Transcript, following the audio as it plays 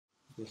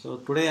So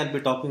today I'll be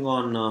talking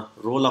on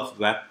role of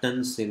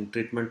vaptans in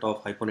treatment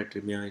of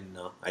hyponatremia in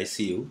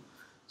ICU.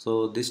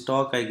 So this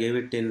talk I gave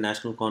it in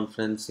national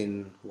conference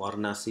in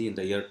Varanasi in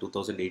the year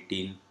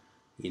 2018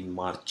 in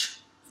March.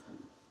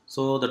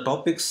 So the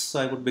topics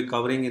I would be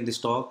covering in this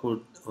talk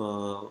would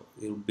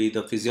be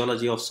the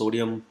physiology of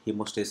sodium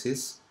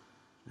hemostasis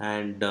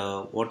and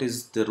what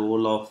is the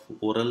role of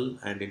oral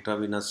and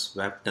intravenous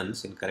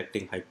vaptans in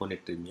correcting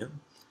hyponatremia.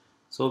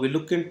 So we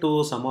look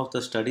into some of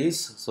the studies.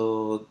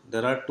 So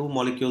there are two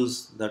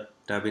molecules that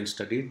have been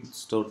studied.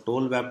 So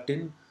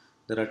tolvaptan,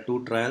 there are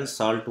two trials,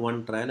 SALT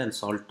 1 trial and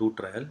SALT 2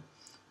 trial.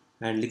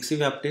 And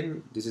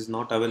lixivaptan, this is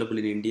not available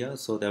in India.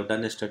 So they have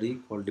done a study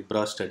called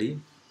DIBRA study.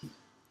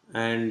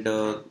 And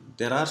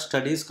there are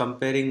studies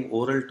comparing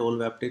oral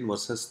tolvaptan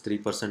versus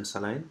 3%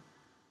 saline.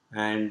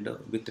 And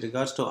with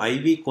regards to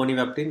IV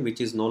conivaptan,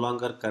 which is no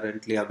longer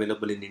currently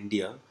available in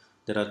India,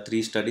 there are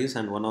three studies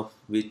and one of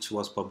which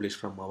was published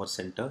from our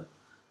center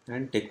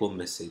and take home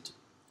message.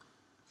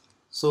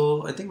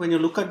 So I think when you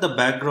look at the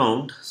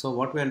background, so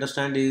what we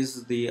understand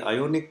is the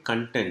ionic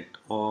content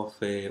of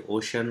a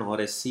ocean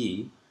or a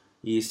sea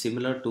is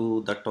similar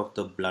to that of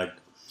the blood.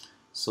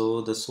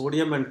 So the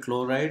sodium and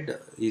chloride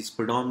is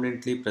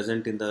predominantly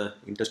present in the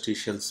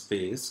interstitial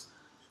space,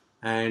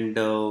 and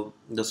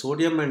the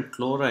sodium and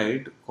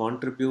chloride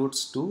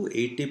contributes to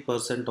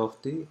 80% of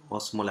the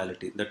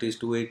osmolality, that is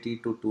 280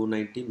 to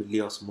 290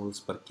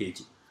 milliosmoles per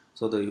kg.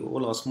 So the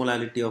whole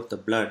osmolality of the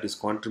blood is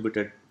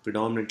contributed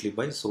predominantly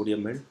by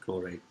sodium and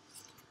chloride.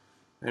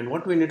 And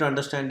what we need to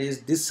understand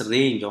is this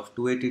range of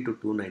 280 to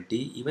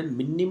 290, even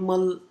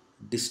minimal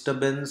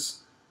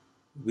disturbance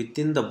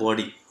within the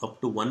body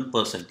up to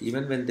 1%,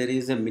 even when there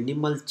is a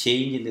minimal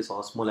change in this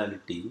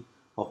osmolality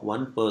of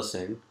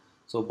 1%,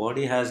 so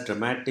body has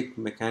dramatic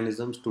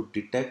mechanisms to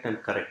detect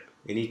and correct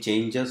any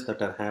changes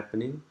that are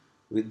happening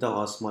with the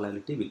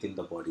osmolality within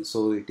the body.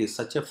 So it is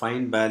such a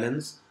fine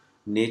balance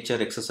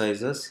nature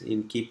exercises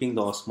in keeping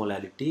the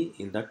osmolality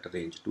in that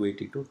range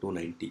 280 to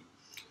 290.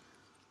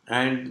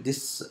 And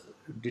this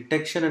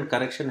detection and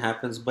correction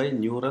happens by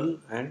neural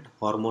and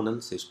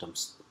hormonal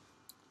systems.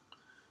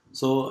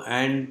 So,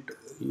 and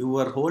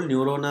your whole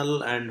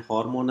neuronal and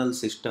hormonal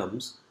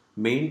systems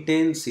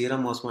maintain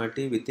serum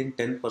osmolality within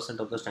 10%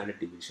 of the standard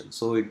deviation.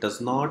 So, it does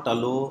not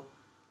allow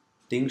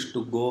things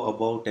to go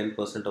above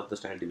 10% of the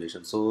standard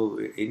deviation. So,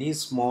 any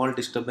small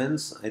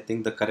disturbance, I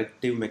think the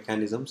corrective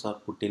mechanisms are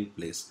put in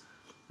place.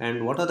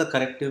 And what are the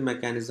corrective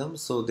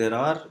mechanisms? So, there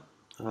are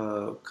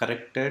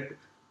corrected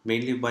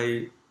mainly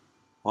by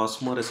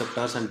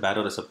osmoreceptors and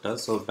baroreceptors.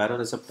 So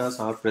baroreceptors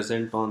are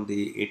present on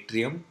the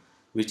atrium,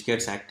 which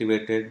gets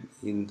activated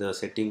in the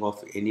setting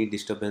of any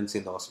disturbance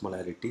in the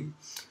osmolarity.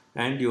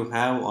 And you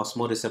have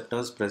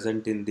osmoreceptors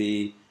present in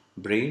the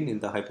brain in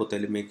the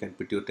hypothalamic and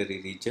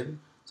pituitary region,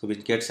 so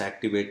which gets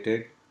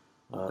activated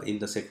in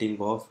the setting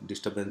of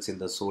disturbance in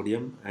the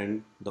sodium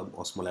and the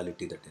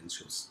osmolality that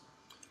ensues.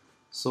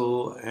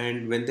 So,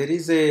 and when there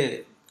is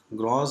a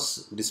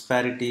gross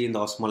disparity in the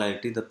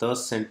osmolality, the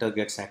thirst center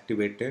gets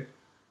activated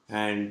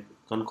and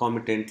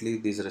concomitantly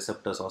these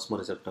receptors,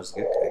 osmoreceptors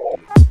get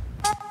activated.